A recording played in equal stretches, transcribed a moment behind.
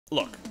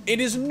Look, it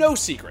is no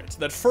secret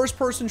that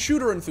first-person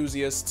shooter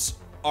enthusiasts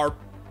are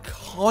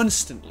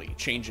constantly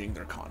changing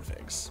their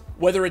configs.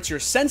 Whether it's your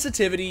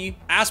sensitivity,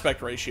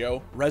 aspect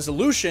ratio,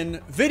 resolution,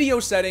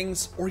 video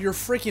settings, or your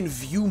freaking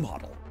view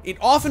model. It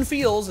often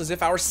feels as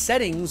if our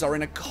settings are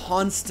in a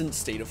constant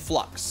state of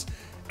flux,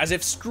 as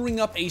if screwing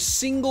up a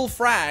single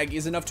frag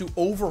is enough to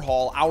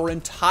overhaul our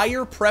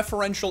entire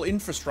preferential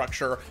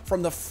infrastructure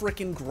from the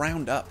frickin'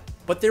 ground up.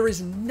 But there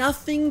is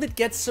nothing that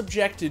gets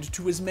subjected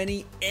to as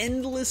many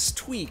endless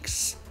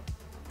tweaks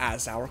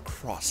as our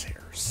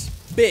crosshairs.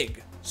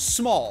 Big,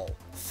 small,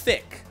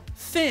 thick,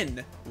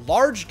 thin,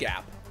 large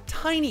gap,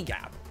 tiny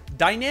gap,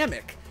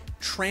 dynamic,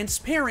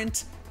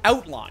 transparent,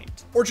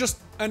 outlined, or just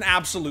an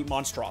absolute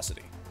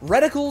monstrosity.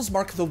 Reticles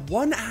mark the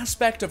one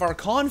aspect of our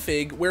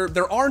config where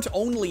there aren't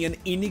only an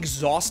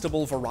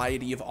inexhaustible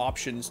variety of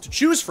options to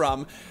choose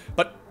from,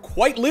 but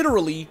quite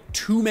literally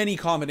too many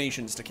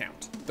combinations to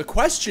count. The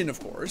question, of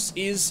course,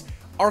 is,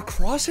 are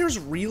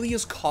crosshairs really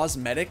as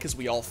cosmetic as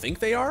we all think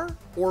they are?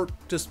 Or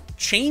does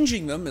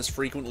changing them as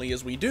frequently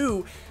as we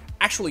do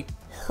actually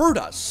hurt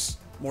us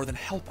more than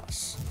help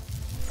us?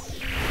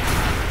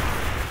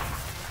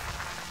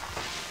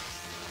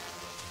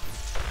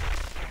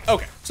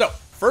 Okay, so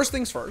first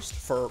things first,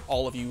 for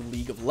all of you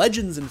League of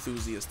Legends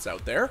enthusiasts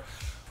out there,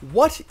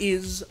 what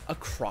is a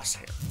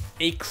crosshair?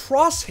 A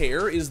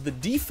crosshair is the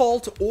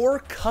default or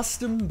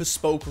custom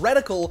bespoke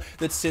reticle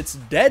that sits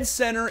dead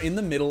center in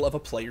the middle of a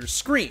player's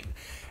screen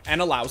and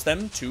allows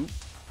them to,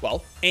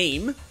 well,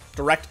 aim,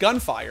 direct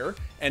gunfire,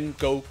 and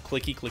go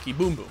clicky clicky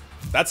boom boom.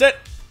 That's it.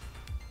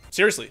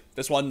 Seriously,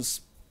 this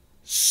one's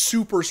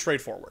super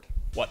straightforward.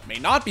 What may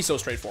not be so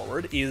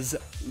straightforward is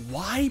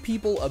why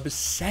people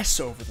obsess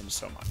over them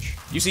so much.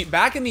 You see,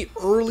 back in the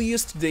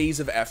earliest days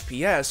of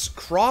FPS,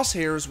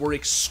 crosshairs were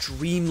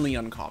extremely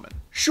uncommon.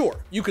 Sure,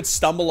 you could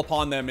stumble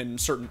upon them in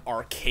certain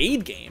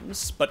arcade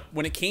games, but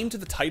when it came to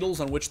the titles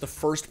on which the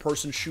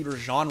first-person shooter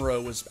genre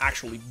was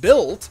actually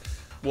built,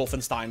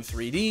 Wolfenstein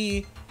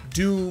 3D,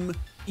 Doom,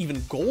 even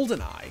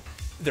GoldenEye,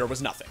 there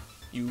was nothing.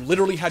 You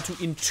literally had to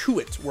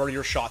intuit where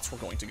your shots were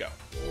going to go.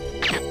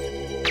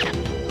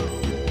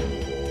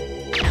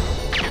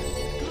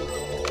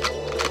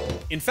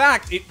 In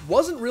fact, it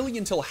wasn't really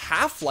until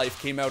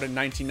Half-Life came out in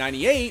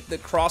 1998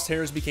 that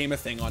crosshairs became a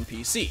thing on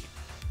PC.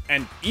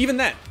 And even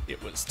then,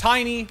 it was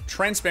tiny,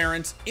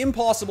 transparent,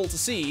 impossible to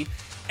see,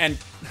 and,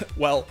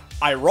 well,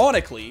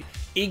 ironically,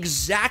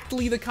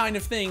 exactly the kind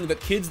of thing that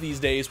kids these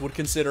days would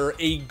consider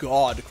a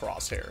god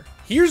crosshair.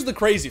 Here's the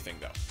crazy thing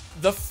though.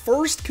 The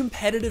first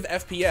competitive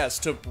FPS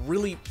to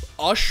really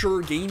usher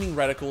gaming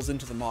reticles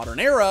into the modern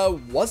era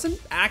wasn't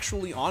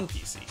actually on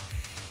PC.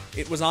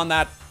 It was on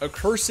that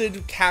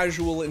accursed,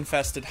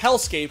 casual-infested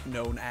hellscape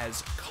known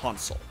as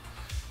console.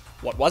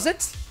 What was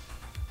it?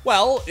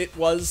 Well, it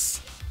was...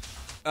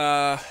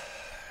 God,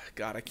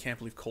 I can't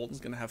believe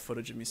Colton's gonna have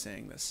footage of me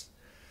saying this.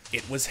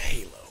 It was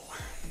Halo.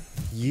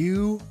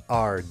 You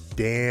are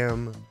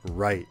damn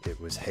right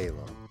it was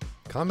Halo.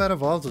 Combat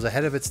Evolved was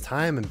ahead of its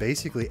time in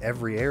basically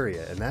every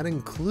area, and that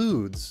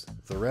includes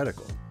the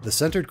reticle. The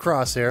centered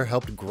crosshair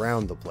helped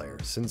ground the player,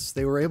 since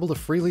they were able to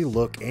freely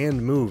look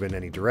and move in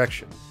any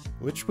direction,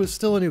 which was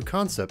still a new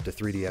concept to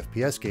 3D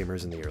FPS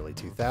gamers in the early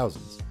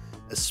 2000s,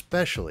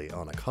 especially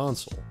on a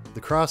console.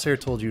 The crosshair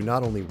told you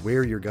not only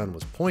where your gun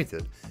was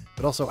pointed,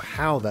 but also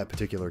how that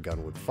particular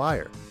gun would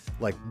fire,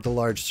 like the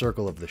large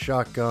circle of the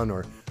shotgun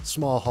or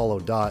small hollow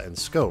dot and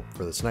scope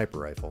for the sniper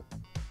rifle.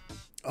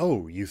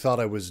 Oh, you thought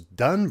I was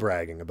done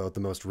bragging about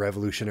the most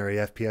revolutionary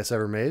FPS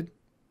ever made?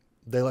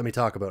 They let me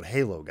talk about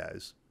Halo,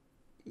 guys.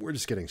 We're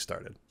just getting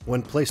started.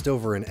 When placed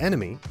over an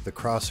enemy, the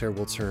crosshair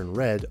will turn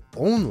red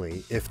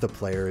only if the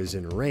player is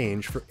in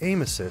range for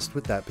aim assist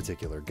with that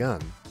particular gun.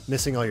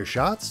 Missing all your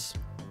shots?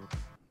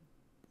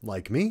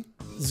 Like me?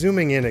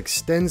 Zooming in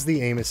extends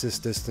the aim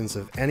assist distance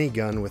of any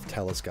gun with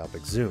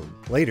telescopic zoom.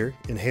 Later,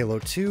 in Halo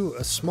 2,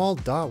 a small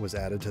dot was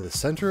added to the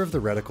center of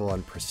the reticle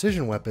on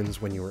precision weapons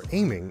when you were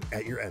aiming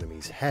at your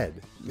enemy's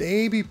head.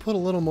 Maybe put a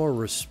little more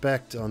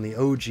respect on the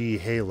OG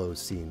Halo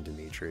scene,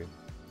 Dimitri.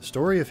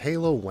 Story of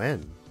Halo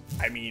when?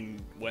 I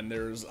mean, when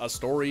there's a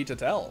story to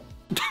tell.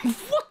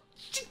 What?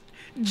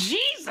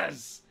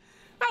 Jesus!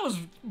 That was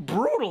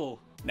brutal.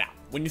 Now,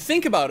 when you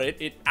think about it,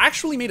 it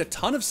actually made a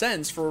ton of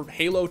sense for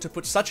Halo to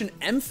put such an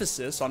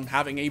emphasis on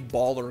having a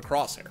baller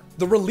crosshair.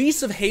 The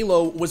release of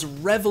Halo was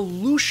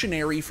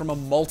revolutionary from a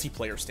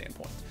multiplayer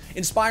standpoint,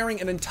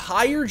 inspiring an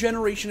entire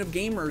generation of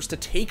gamers to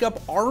take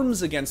up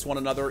arms against one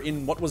another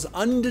in what was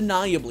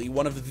undeniably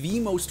one of the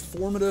most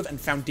formative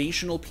and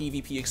foundational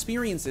PvP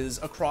experiences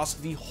across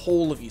the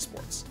whole of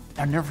esports.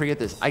 I'll never forget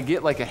this. I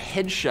get like a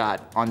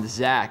headshot on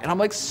Zach, and I'm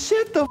like,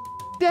 sit the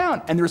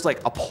down. And there's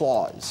like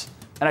applause.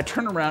 And I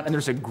turn around, and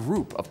there's a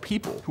group of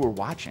people who are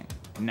watching.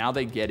 Now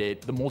they get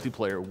it. The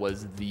multiplayer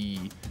was the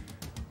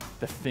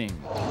thing.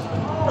 Oh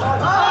my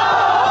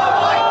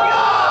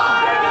God!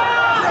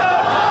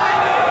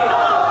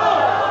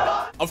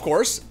 Of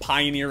course,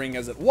 pioneering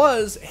as it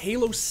was,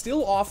 Halo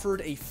still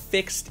offered a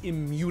fixed,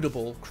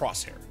 immutable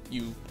crosshair.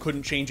 You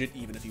couldn't change it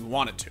even if you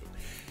wanted to.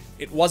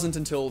 It wasn't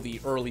until the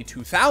early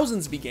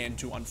 2000s began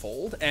to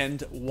unfold,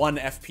 and one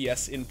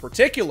FPS in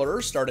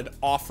particular started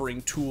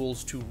offering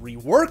tools to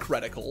rework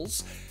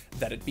reticles,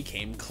 that it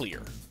became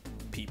clear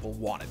people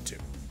wanted to.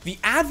 The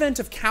advent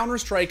of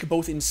Counter-Strike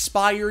both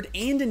inspired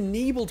and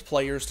enabled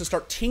players to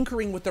start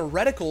tinkering with their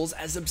reticles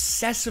as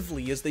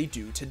obsessively as they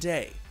do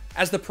today.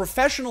 As the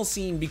professional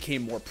scene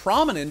became more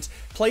prominent,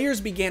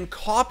 players began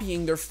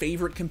copying their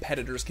favorite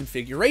competitors'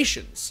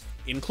 configurations,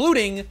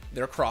 including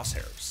their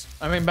crosshairs.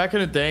 I mean, back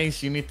in the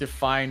days, you need to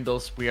find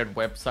those weird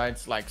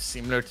websites like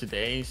similar to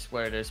today's,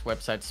 where there's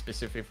websites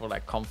specific for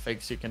like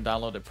configs. You can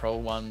download the pro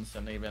ones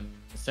and even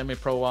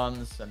semi-pro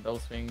ones and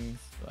those things.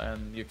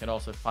 And you can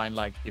also find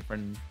like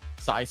different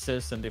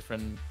sizes and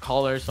different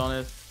colors on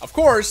it. Of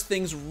course,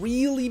 things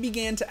really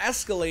began to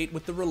escalate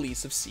with the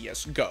release of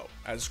CSGO,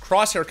 as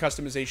crosshair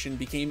customization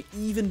became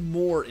even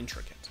more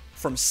intricate.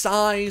 From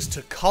size,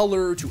 to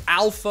color, to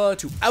alpha,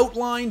 to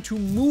outline, to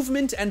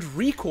movement and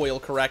recoil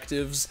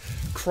correctives,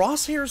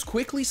 crosshairs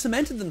quickly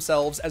cemented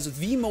themselves as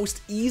the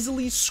most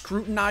easily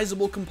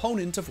scrutinizable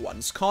component of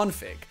one's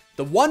config.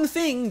 The one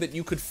thing that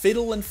you could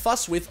fiddle and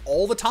fuss with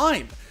all the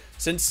time,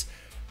 since,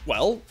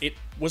 well, it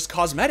was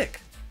cosmetic,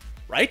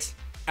 right?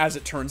 As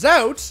it turns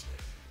out,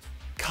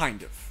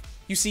 kind of.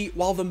 You see,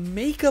 while the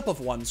makeup of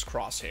one's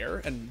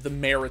crosshair and the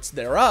merits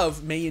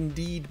thereof may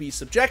indeed be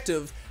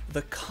subjective,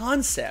 the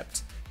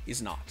concept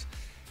is not.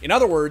 In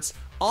other words,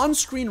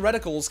 on-screen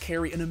reticles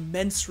carry an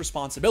immense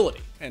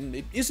responsibility, and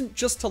it isn't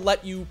just to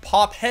let you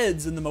pop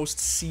heads in the most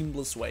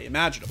seamless way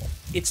imaginable.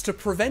 It's to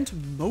prevent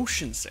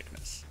motion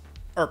sickness.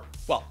 Or,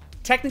 well,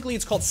 technically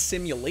it's called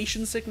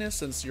simulation sickness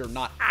since you're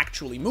not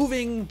actually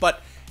moving,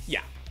 but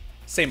yeah,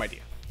 same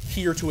idea.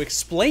 Here to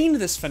explain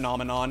this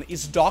phenomenon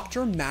is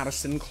Dr.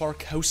 Madison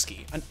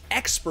Klarkowski, an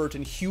expert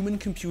in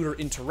human-computer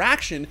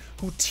interaction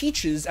who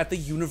teaches at the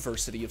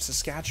University of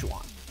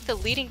Saskatchewan. The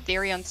leading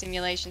theory on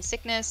simulation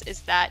sickness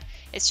is that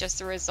it's just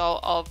the result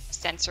of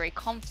sensory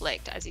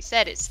conflict. As you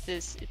said, it's the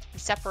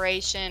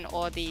separation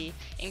or the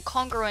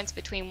incongruence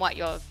between what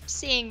you're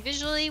seeing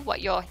visually,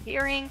 what you're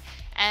hearing,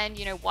 and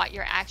what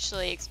you're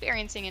actually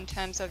experiencing in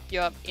terms of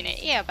your inner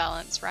ear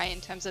balance, right?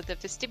 In terms of the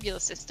vestibular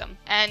system.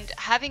 And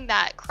having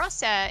that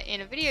crosshair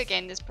in a video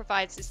game, this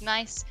provides this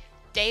nice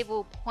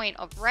stable point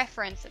of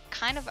reference,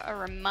 kind of a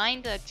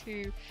reminder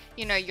to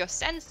your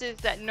senses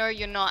that no,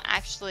 you're not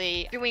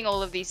actually doing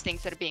all of these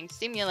things that are being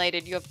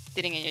stimulated. You're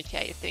sitting in your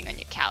chair, you're sitting on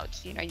your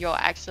couch, you're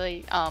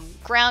actually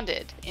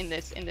grounded in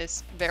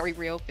this very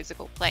real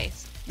physical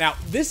place. Now,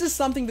 this is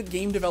something that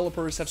game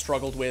developers have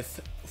struggled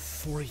with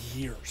for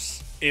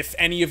years. If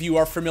any of you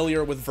are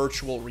familiar with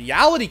virtual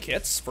reality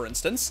kits, for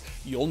instance,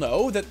 you'll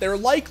know that they're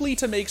likely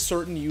to make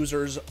certain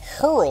users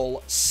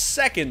hurl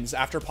seconds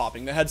after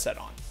popping the headset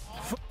on.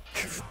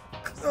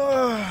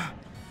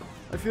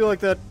 I feel like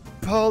that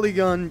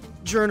Polygon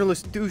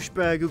journalist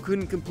douchebag who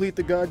couldn't complete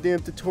the goddamn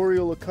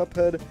tutorial of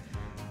Cuphead.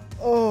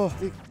 Oh,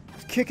 they're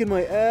kicking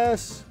my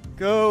ass.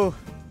 Go.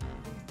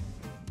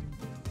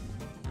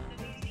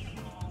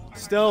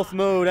 Stealth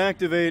mode,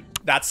 activate.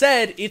 That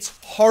said, it's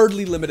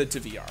hardly limited to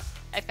VR.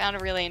 I found a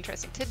really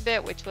interesting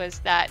tidbit, which was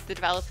that the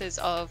developers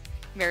of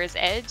Mirror's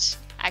Edge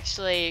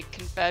actually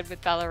conferred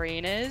with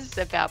ballerinas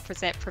about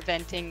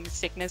preventing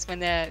sickness when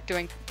they're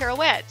doing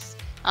pirouettes.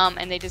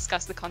 And they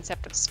discussed the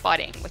concept of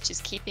spotting, which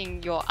is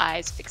keeping your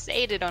eyes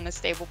fixated on a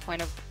stable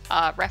point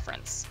of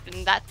reference.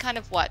 And that's kind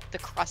of what the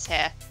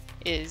crosshair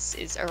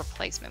is a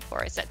replacement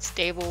for. It's that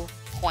stable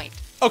point.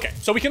 Okay,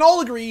 so we can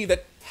all agree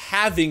that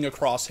having a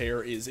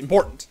crosshair is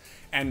important,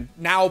 and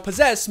now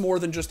possess more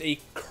than just a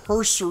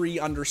cursory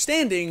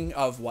understanding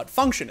of what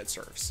function it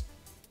serves.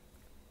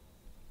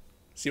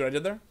 See what I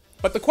did there?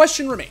 But the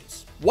question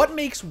remains, what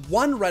makes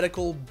one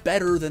reticle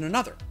better than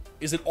another?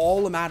 Is it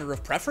all a matter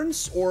of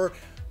preference, or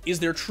is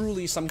there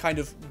truly some kind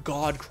of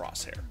god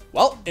crosshair?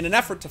 Well, in an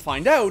effort to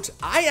find out,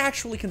 I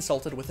actually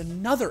consulted with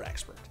another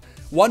expert,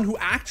 one who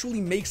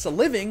actually makes a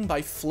living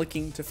by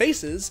flicking to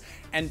faces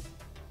and,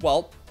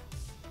 well,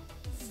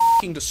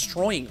 f***ing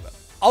destroying them.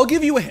 I'll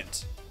give you a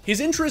hint. His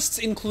interests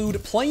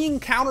include playing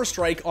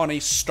Counter-Strike on a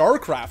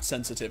StarCraft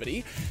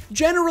sensitivity,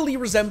 generally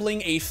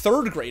resembling a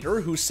third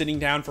grader who's sitting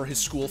down for his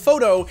school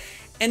photo,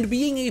 and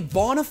being a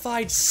bona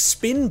fide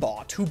spin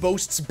bot who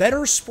boasts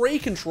better spray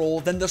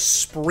control than the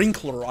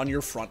sprinkler on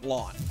your front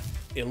lawn.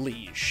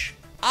 Elige.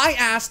 I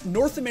asked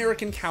North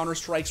American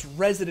Counter-Strike's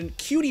resident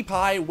cutie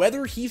pie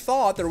whether he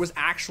thought there was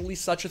actually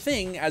such a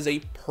thing as a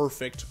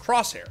perfect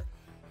crosshair.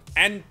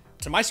 And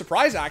to my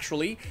surprise,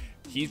 actually,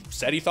 he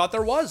said he thought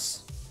there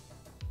was.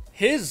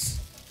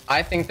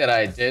 I think that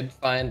I did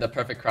find the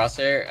perfect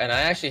crosshair, and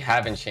I actually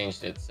haven't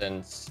changed it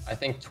since I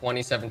think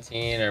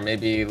 2017 or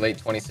maybe late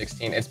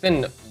 2016. It's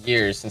been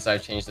years since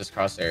I've changed this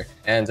crosshair,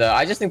 and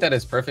I just think that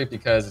it's perfect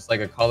because it's like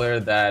a color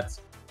that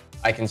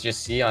I can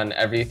just see on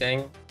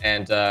everything,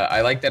 and I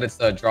like that it's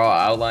the draw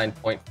outline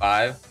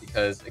 0.5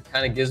 because it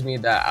kind of gives me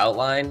that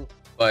outline,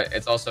 but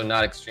it's also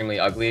not extremely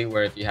ugly,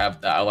 where if you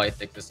have the outline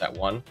thickness at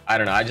 1. I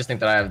don't know, I just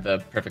think that I have the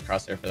perfect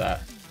crosshair for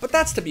that. But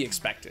that's to be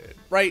expected,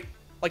 right?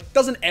 Like,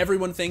 doesn't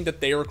everyone think that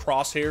their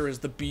crosshair is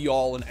the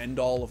be-all and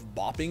end-all of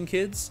bopping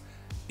kids?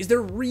 Is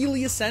there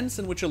really a sense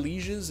in which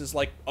Alesia's is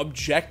like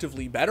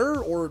objectively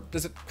better, or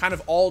does it kind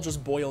of all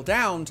just boil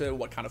down to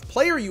what kind of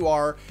player you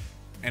are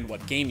and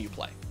what game you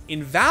play?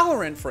 In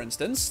Valorant, for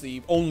instance,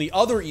 the only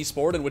other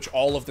esport in which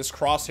all of this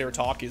crosshair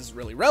talk is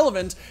really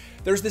relevant,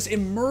 there's this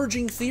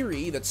emerging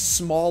theory that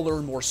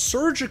smaller, more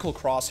surgical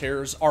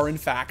crosshairs are in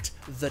fact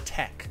the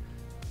tech.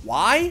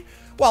 Why?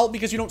 Well,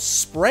 because you don't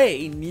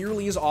spray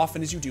nearly as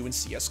often as you do in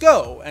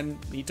CSGO, and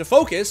need to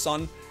focus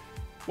on,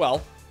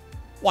 well,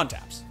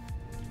 one-taps.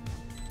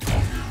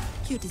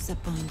 You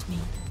disappoint me.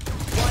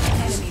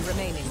 One enemy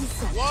remaining.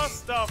 What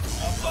the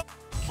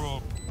f***,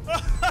 bro?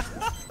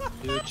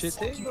 You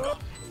cheating?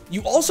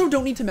 You also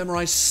don't need to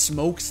memorize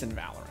smokes in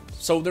Valorant,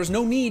 so there's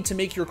no need to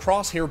make your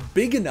crosshair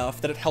big enough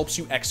that it helps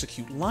you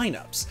execute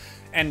lineups.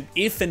 And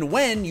if and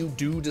when you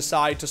do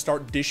decide to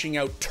start dishing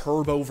out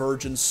turbo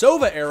virgin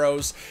Sova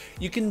arrows,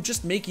 you can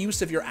just make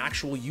use of your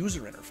actual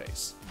user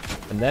interface.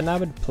 And then I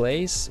would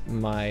place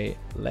my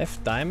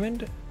left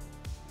diamond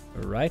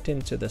right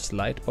into this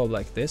light bulb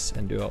like this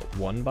and do a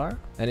 1 bar,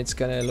 and it's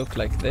gonna look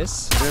like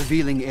this.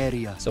 Revealing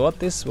area. So what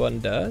this one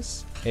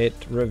does, it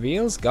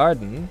reveals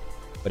garden,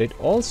 but it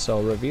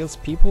also reveals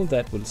people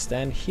that will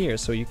stand here,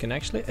 so you can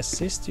actually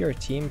assist your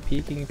team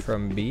peeking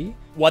from B.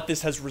 What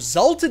this has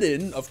resulted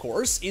in, of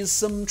course, is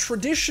some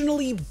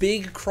traditionally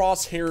big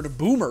cross-haired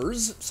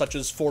boomers, such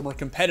as former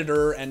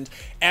competitor and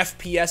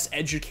FPS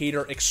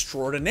educator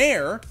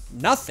extraordinaire,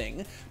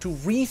 Nothing, to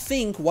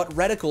rethink what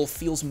Reticle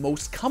feels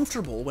most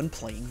comfortable when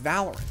playing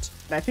Valorant.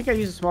 I think I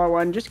use a smaller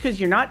one just because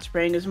you're not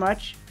spraying as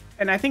much,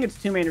 and I think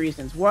it's two main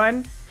reasons.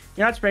 One,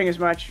 you're not spraying as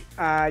much,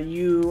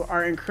 you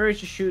are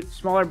encouraged to shoot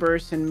smaller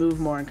bursts and move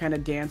more and kind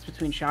of dance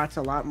between shots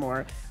a lot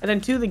more. And then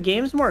two, the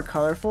game's more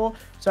colorful,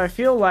 so I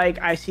feel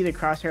like I see the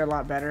crosshair a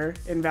lot better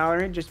in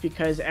Valorant just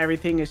because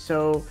everything is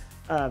so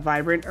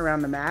vibrant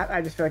around the map. I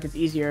just feel like it's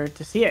easier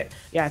to see it.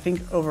 Yeah, I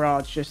think overall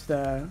it's just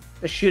the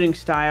shooting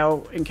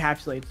style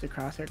encapsulates the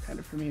crosshair kind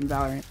of for me in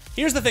Valorant.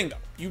 Here's the thing though,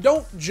 you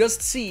don't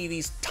just see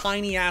these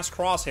tiny ass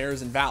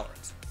crosshairs in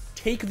Valorant.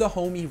 Take the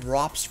homie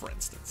Rops for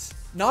instance.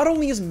 Not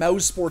only is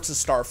mousesports'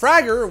 star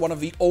fragger one of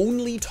the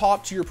only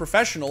top-tier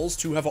professionals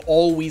to have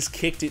always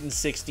kicked it in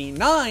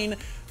 16-9,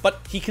 but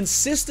he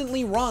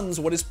consistently runs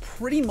what is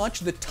pretty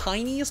much the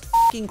tiniest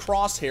fucking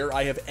crosshair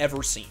I have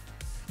ever seen.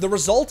 The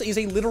result is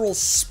a literal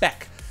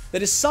speck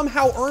that has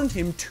somehow earned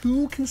him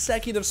 2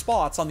 consecutive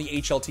spots on the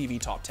HLTV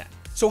top 10.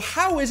 So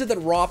how is it that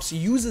Rops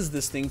uses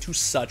this thing to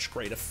such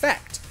great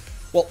effect?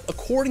 Well,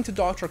 according to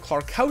Dr.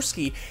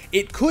 Klarkowski,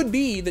 it could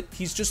be that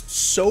he's just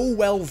so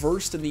well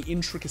versed in the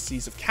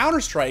intricacies of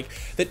Counter-Strike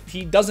that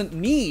he doesn't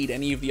need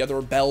any of the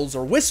other bells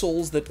or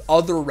whistles that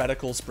other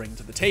reticles bring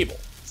to the table.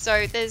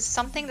 So there's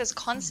a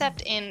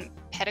concept in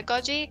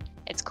pedagogy.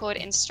 It's called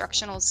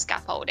instructional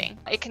scaffolding.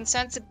 It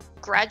concerns the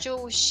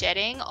gradual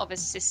shedding of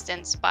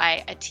assistance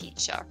by a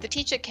teacher. The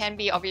teacher can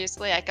be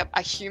obviously like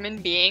a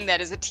human being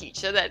that is a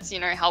teacher that's,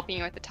 helping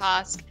you with the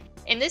task.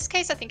 In this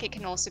case, I think it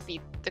can also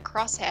be the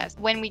crosshairs.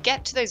 When we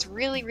get to those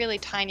really, really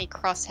tiny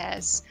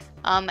crosshairs,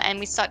 and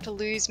we start to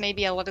lose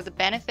maybe a lot of the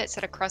benefits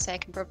that a crosshair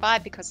can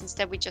provide because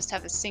instead we just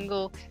have a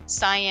single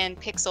cyan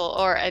pixel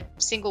or a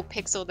single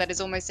pixel that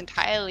is almost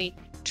entirely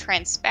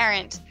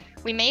transparent,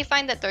 we may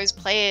find that those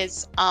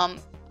players,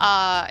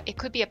 it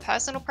could be a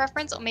personal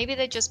preference, or maybe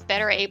they're just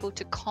better able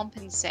to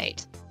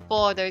compensate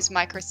for those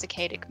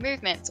microsaccadic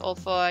movements, or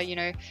for,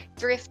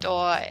 drift,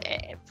 or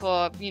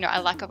for,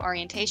 a lack of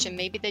orientation.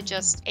 Maybe they're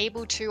just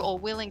able to or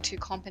willing to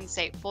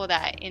compensate for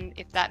that,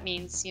 if that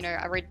means,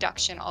 a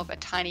reduction of a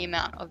tiny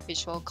amount of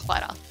visual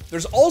clutter.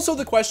 There's also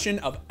the question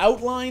of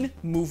outline,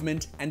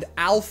 movement, and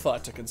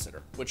alpha to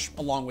consider, which,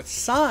 along with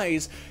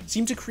size,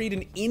 seem to create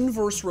an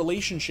inverse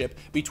relationship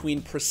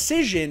between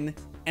precision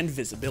and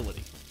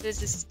visibility. There's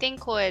this thing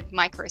called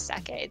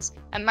microsaccades,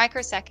 and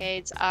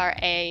microsaccades are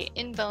a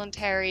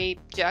involuntary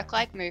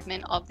jerk-like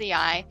movement of the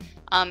eye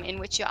in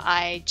which your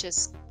eye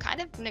just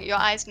your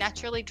eyes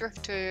naturally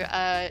drift to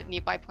a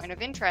nearby point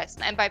of interest.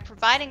 And by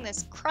providing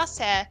this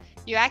crosshair,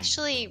 you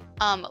actually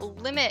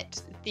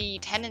limit the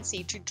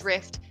tendency to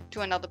drift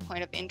to another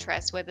point of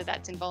interest, whether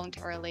that's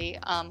involuntarily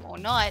or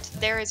not.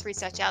 There is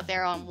research out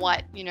there on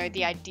what,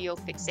 the ideal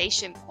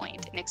fixation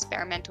point in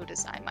experimental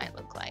design might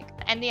look like.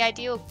 And the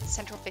ideal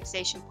central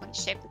fixation point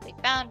shape that they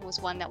found was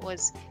one that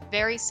was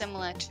very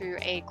similar to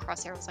a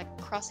crosshair. It was like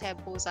a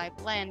crosshair bullseye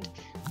blend.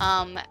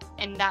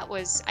 And that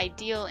was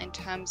ideal in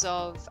terms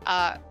of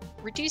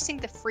reducing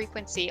the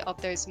frequency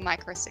of those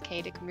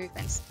microsaccadic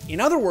movements.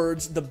 In other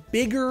words, the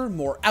bigger,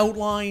 more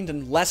outlined,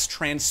 and less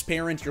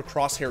transparent your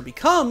crosshair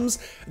becomes,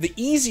 the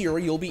easier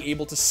you'll be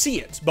able to see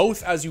it,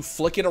 both as you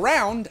flick it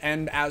around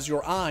and as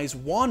your eyes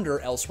wander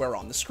elsewhere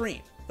on the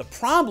screen. The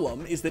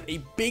problem is that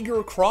a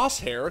bigger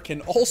crosshair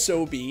can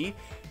also be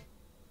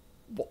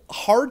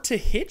hard to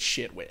hit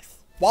shit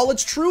with. While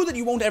it's true that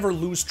you won't ever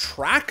lose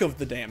track of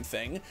the damn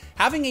thing,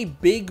 having a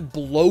big,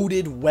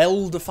 bloated,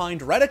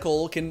 well-defined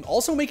reticle can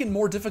also make it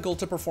more difficult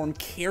to perform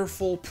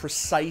careful,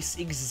 precise,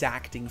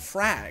 exacting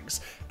frags,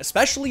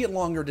 especially at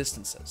longer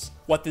distances.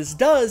 What this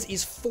does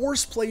is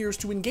force players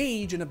to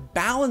engage in a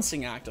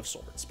balancing act of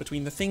sorts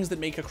between the things that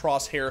make a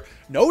crosshair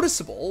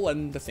noticeable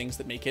and the things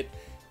that make it,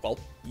 well,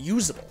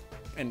 usable.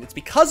 And it's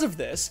because of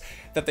this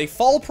that they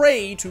fall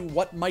prey to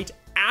what might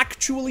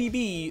actually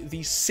be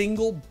the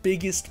single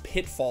biggest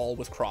pitfall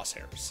with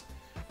crosshairs: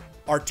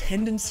 our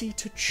tendency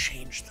to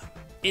change them.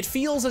 It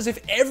feels as if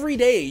every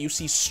day you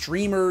see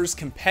streamers,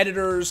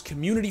 competitors,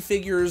 community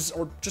figures,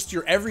 or just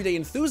your everyday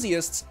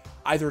enthusiasts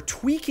either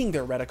tweaking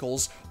their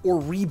reticles or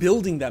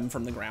rebuilding them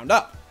from the ground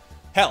up.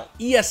 Hell,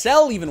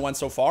 ESL even went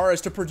so far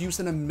as to produce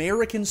an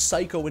American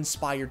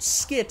Psycho-inspired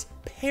skit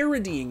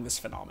parodying this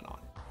phenomenon.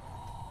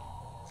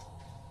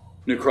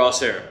 New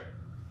Crosshair.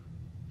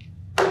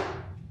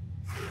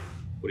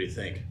 What do you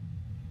think?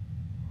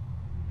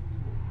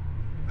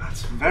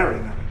 That's very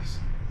nice.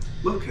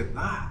 Look at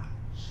that.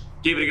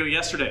 Gave it a go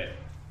yesterday.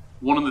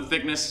 1 on the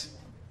thickness,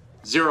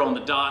 0 on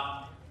the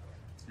dot,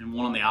 and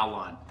 1 on the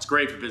outline. It's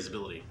great for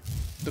visibility.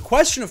 The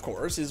question, of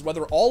course, is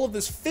whether all of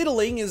this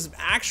fiddling is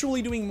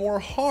actually doing more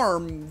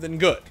harm than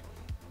good.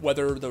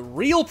 Whether the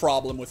real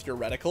problem with your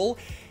reticle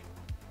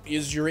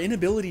is your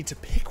inability to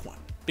pick one.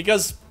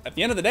 Because at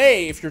the end of the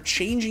day, if you're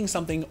changing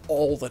something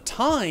all the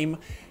time,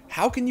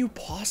 how can you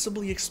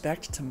possibly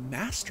expect to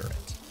master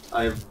it?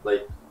 I've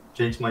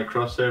changed my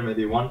crosshair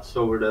maybe once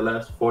over the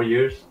last 4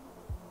 years,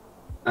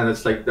 and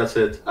it's that's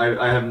it.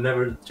 I have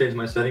never changed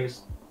my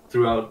settings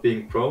throughout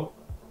being pro,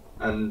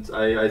 and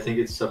I think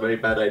it's a very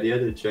bad idea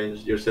to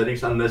change your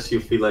settings unless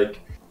you feel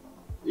like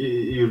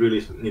you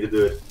really need to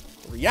do it.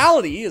 The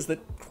reality is that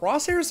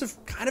crosshairs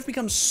have kind of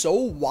become so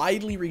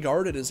widely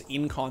regarded as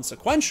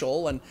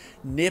inconsequential and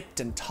nipped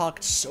and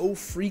tucked so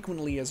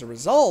frequently as a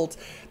result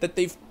that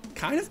they've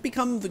kind of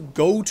become the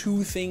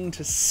go-to thing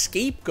to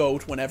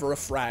scapegoat whenever a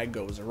frag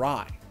goes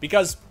awry.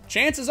 Because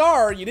chances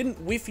are you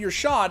didn't whiff your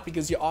shot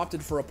because you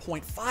opted for a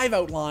 0.5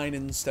 outline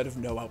instead of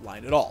no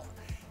outline at all.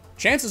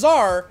 Chances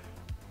are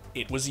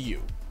it was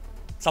you.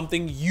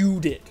 Something you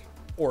did.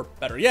 Or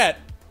better yet,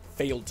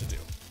 failed to do.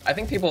 I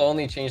think people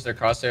only change their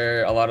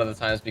crosshair a lot of the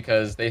times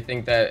because they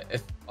think that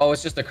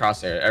it's just a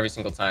crosshair every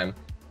single time.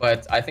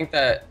 But I think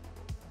that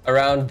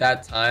around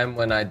that time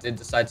when I did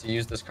decide to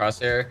use this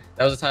crosshair,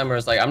 that was a time where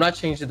it's I'm not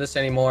changing this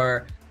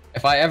anymore.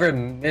 If I ever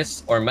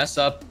miss or mess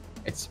up,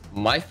 it's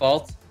my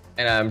fault,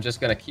 and I'm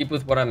just gonna keep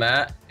with what I'm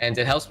at, and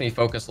it helps me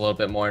focus a little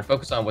bit more and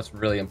focus on what's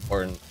really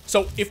important.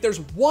 So if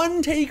there's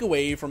one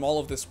takeaway from all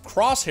of this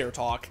crosshair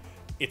talk,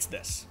 it's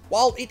this.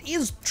 While it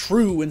is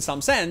true in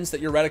some sense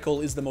that your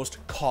reticle is the most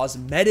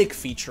cosmetic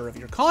feature of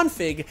your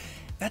config,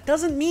 that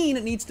doesn't mean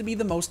it needs to be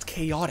the most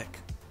chaotic.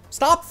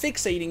 Stop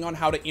fixating on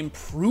how to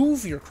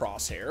improve your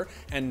crosshair,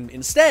 and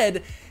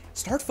instead,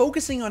 start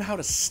focusing on how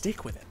to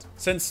stick with it.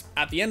 Since,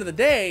 at the end of the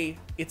day,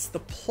 it's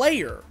the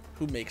player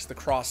who makes the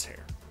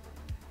crosshair,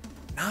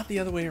 not the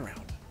other way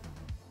around.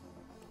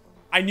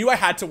 I knew I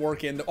had to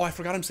work in oh, I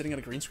forgot I'm sitting on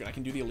a green screen. I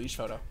can do the Elish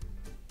photo.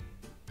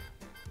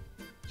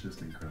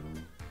 Just incredible.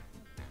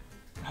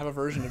 I have a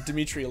version of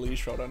Dimitri Elish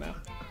photo now.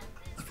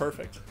 It's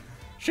perfect.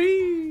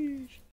 Sheesh.